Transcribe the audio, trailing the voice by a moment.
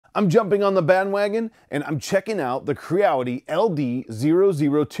I'm jumping on the bandwagon and I'm checking out the Creality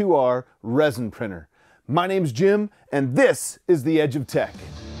LD-002R Resin printer. My name's Jim and this is the Edge of Tech.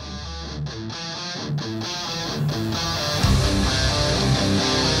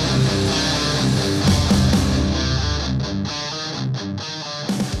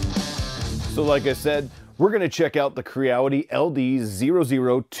 So like I said, we're going to check out the Creality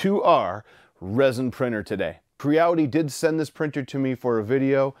LD-002R Resin printer today. Creality did send this printer to me for a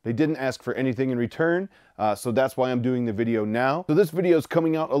video. They didn't ask for anything in return, so that's why I'm doing the video now. So this video is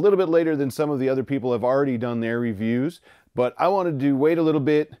coming out a little bit later than some of the other people have already done their reviews, but I wanted to wait a little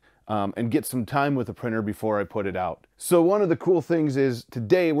bit and get some time with the printer before I put it out. So one of the cool things is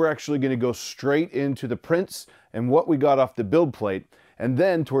today we're actually going to go straight into the prints and what we got off the build plate. And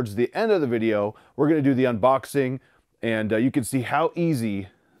then towards the end of the video, we're going to do the unboxing and you can see how easy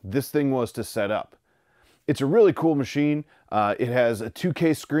this thing was to set up. It's a really cool machine. It has a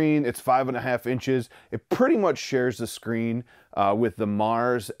 2K screen. It's 5.5 inches. It pretty much shares the screen with the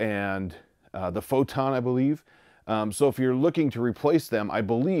Mars and the Photon, I believe. So if you're looking to replace them, I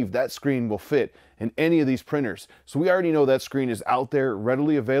believe that screen will fit in any of these printers. So we already know that screen is out there,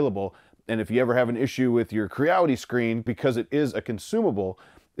 readily available. And if you ever have an issue with your Creality screen, because it is a consumable,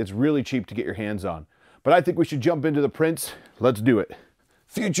 it's really cheap to get your hands on. But I think we should jump into the prints. Let's do it.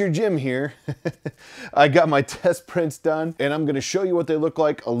 Future Jim here. I got my test prints done and I'm going to show you what they look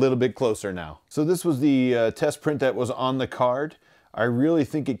like a little bit closer now. So this was the test print that was on the card. I really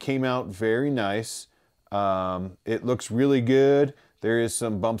think it came out very nice. It looks really good. There is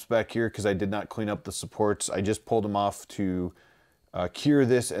some bumps back here because I did not clean up the supports. I just pulled them off to cure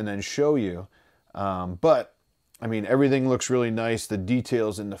this and then show you. But I mean, everything looks really nice. The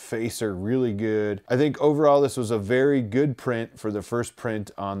details in the face are really good. I think overall this was a very good print for the first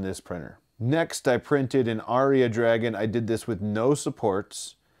print on this printer. Next, I printed an Aria Dragon. I did this with no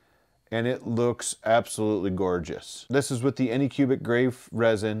supports and it looks absolutely gorgeous. This is with the Anycubic gray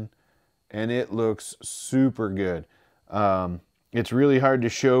resin and it looks super good. It's really hard to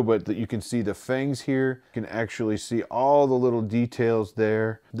show, but you can see the fangs here. You can actually see all the little details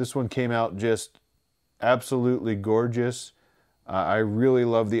there. This one came out just absolutely gorgeous. I really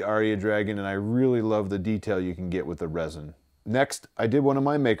love the Aria Dragon and I really love the detail you can get with the resin. Next, I did one of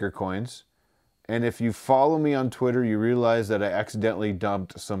my maker coins. And if you follow me on Twitter, you realize that I accidentally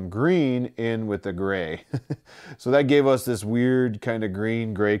dumped some green in with the gray. So that gave us this weird kind of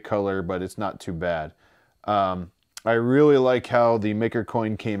green-gray color, but it's not too bad. I really like how the maker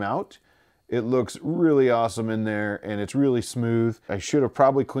coin came out. It looks really awesome in there and it's really smooth. I should have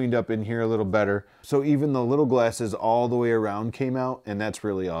probably cleaned up in here a little better. So even the little glasses all the way around came out and that's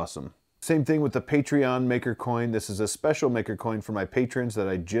really awesome. Same thing with the Patreon maker coin. This is a special maker coin for my patrons that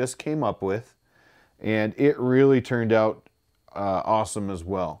I just came up with and it really turned out awesome as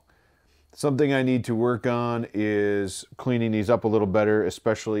well. Something I need to work on is cleaning these up a little better,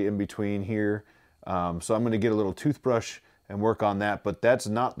 especially in between here. So I'm going to get a little toothbrush and work on that, but that's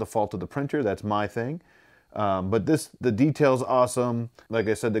not the fault of the printer, that's my thing. But the detail's awesome. Like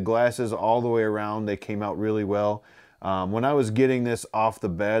I said, the glasses all the way around, they came out really well. When I was getting this off the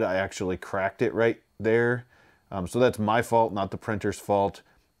bed, I actually cracked it right there. So that's my fault, not the printer's fault.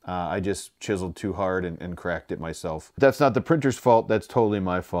 I just chiseled too hard and cracked it myself. That's not the printer's fault, that's totally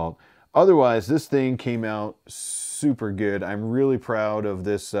my fault. Otherwise, this thing came out super good. I'm really proud of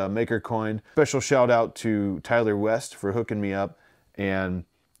this maker coin. Special shout out to Tyler West for hooking me up. And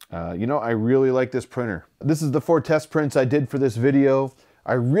you know, I really like this printer. This is the 4 test prints I did for this video.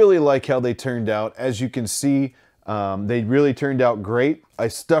 I really like how they turned out. As you can see, they really turned out great. I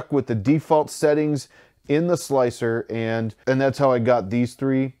stuck with the default settings in the slicer and that's how I got these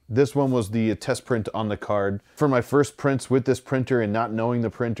 3. This one was the test print on the card. For my first prints with this printer and not knowing the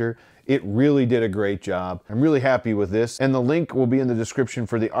printer, it really did a great job. I'm really happy with this. And the link will be in the description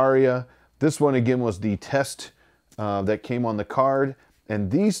for the Aria. This one again was the test that came on the card. And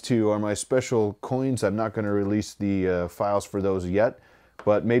these 2 are my special coins. I'm not going to release the files for those yet,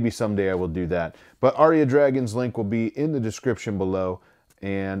 but maybe someday I will do that. But Aria Dragon's link will be in the description below.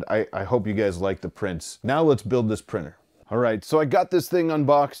 And I hope you guys like the prints. Now let's build this printer. All right, so I got this thing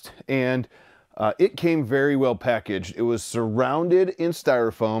unboxed and it came very well packaged. It was surrounded in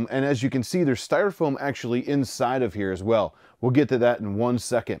styrofoam, and as you can see, there's styrofoam actually inside of here as well. We'll get to that in 1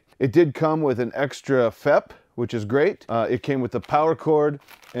 second. It did come with an extra FEP, which is great. It came with the power cord,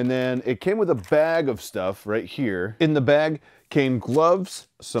 and then it came with a bag of stuff right here. In the bag came gloves,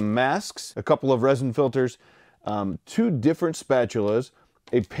 some masks, a couple of resin filters, 2 different spatulas,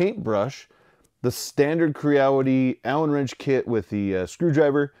 a paintbrush, the standard Creality Allen wrench kit with the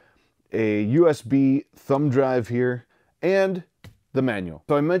screwdriver, a USB thumb drive here, and the manual.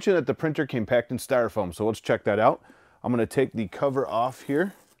 So I mentioned that the printer came packed in styrofoam, so let's check that out. I'm gonna take the cover off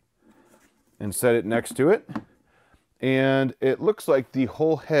here and set it next to it. And it looks like the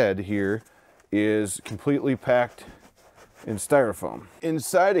whole head here is completely packed in styrofoam.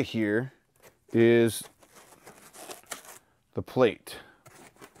 Inside of here is the plate.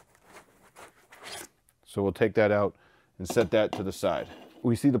 So we'll take that out and set that to the side.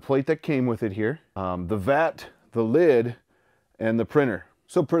 We see the plate that came with it here, the vat, the lid, and the printer.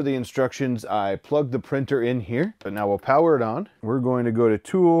 So per the instructions, I plugged the printer in here, but now we'll power it on. We're going to go to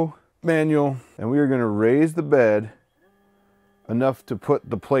Tool, Manual, and we are going to raise the bed enough to put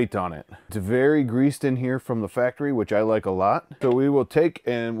the plate on it. It's very greased in here from the factory, which I like a lot. So we will take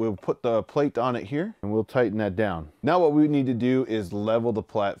and we'll put the plate on it here and we'll tighten that down. Now what we need to do is level the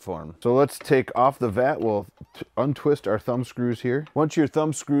platform. So let's take off the vat. We'll untwist our thumb screws here. Once your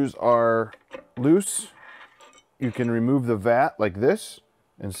thumb screws are loose, you can remove the vat like this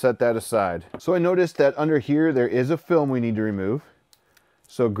and set that aside. So I noticed that under here there is a film we need to remove.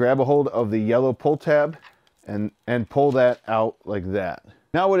 So grab a hold of the yellow pull tab and pull that out like that.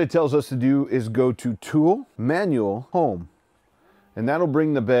 Now what it tells us to do is go to Tool, Manual, Home, and that'll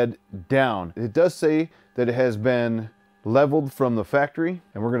bring the bed down. It does say that it has been leveled from the factory,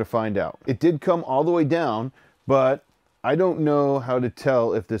 and we're gonna find out. It did come all the way down, but I don't know how to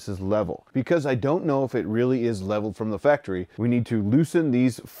tell if this is level. Because I don't know if it really is leveled from the factory, we need to loosen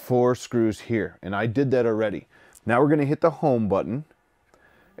these 4 screws here, and I did that already. Now we're gonna hit the Home button,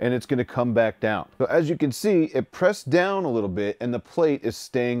 and it's going to come back down. So as you can see, it pressed down a little bit and the plate is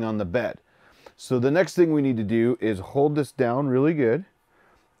staying on the bed. So the next thing we need to do is hold this down really good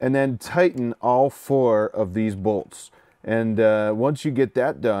and then tighten all 4 of these bolts. And once you get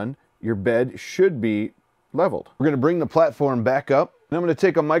that done, your bed should be leveled. We're going to bring the platform back up, and I'm going to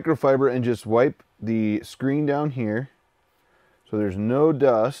take a microfiber and just wipe the screen down here so there's no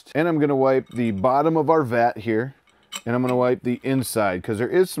dust. And I'm going to wipe the bottom of our vat here. And I'm going to wipe the inside because there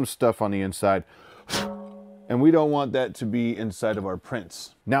is some stuff on the inside and we don't want that to be inside of our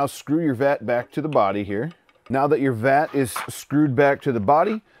prints. Now screw your vat back to the body here. Now that your vat is screwed back to the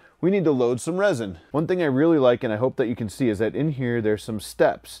body, we need to load some resin. One thing I really like, and I hope that you can see, is that in here there's some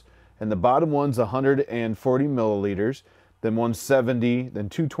steps, and the bottom one's 140 milliliters, then 170, then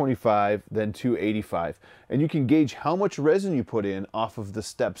 225, then 285. And you can gauge how much resin you put in off of the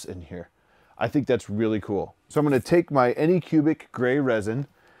steps in here. I think that's really cool. So I'm going to take my Anycubic gray resin,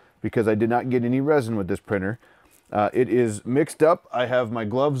 because I did not get any resin with this printer. It is mixed up. I have my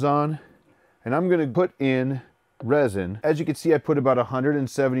gloves on, and I'm going to put in resin. As you can see, I put about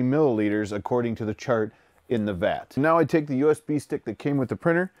 170 milliliters according to the chart in the vat. Now I take the USB stick that came with the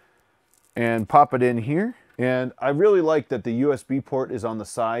printer and pop it in here. And I really like that the USB port is on the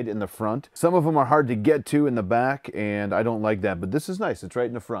side in the front. Some of them are hard to get to in the back, and I don't like that, but this is nice. It's right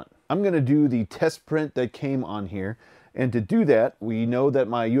in the front. I'm going to do the test print that came on here. And to do that, we know that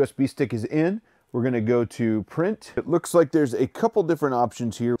my USB stick is in. We're going to go to print. It looks like there's a couple different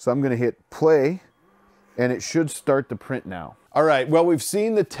options here. So I'm going to hit play, and it should start the print now. All right, well, we've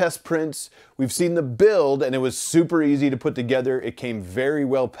seen the test prints, we've seen the build, and it was super easy to put together. It came very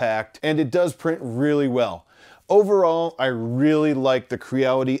well packed, and it does print really well. Overall, I really like the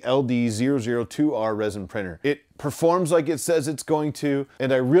Creality LD-002R resin printer. It performs like it says it's going to,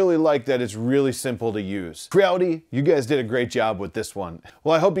 and I really like that it's really simple to use. Creality, you guys did a great job with this one.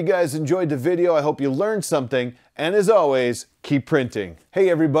 Well, I hope you guys enjoyed the video. I hope you learned something, and as always, keep printing. Hey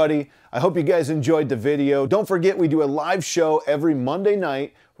everybody, I hope you guys enjoyed the video. Don't forget, we do a live show every Monday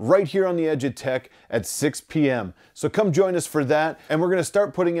night right here on The Edge of Tech at 6 p.m. So come join us for that, and we're gonna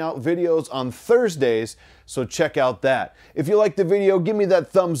start putting out videos on Thursdays, so check out that. If you liked the video, give me that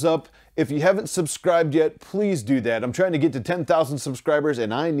thumbs up. If you haven't subscribed yet, please do that. I'm trying to get to 10,000 subscribers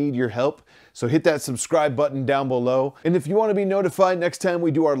and I need your help. So hit that subscribe button down below. And if you want to be notified next time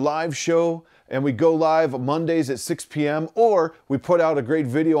we do our live show, and we go live Mondays at 6 p.m. or we put out a great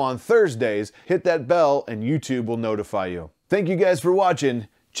video on Thursdays, hit that bell and YouTube will notify you. Thank you guys for watching.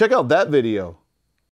 Check out that video.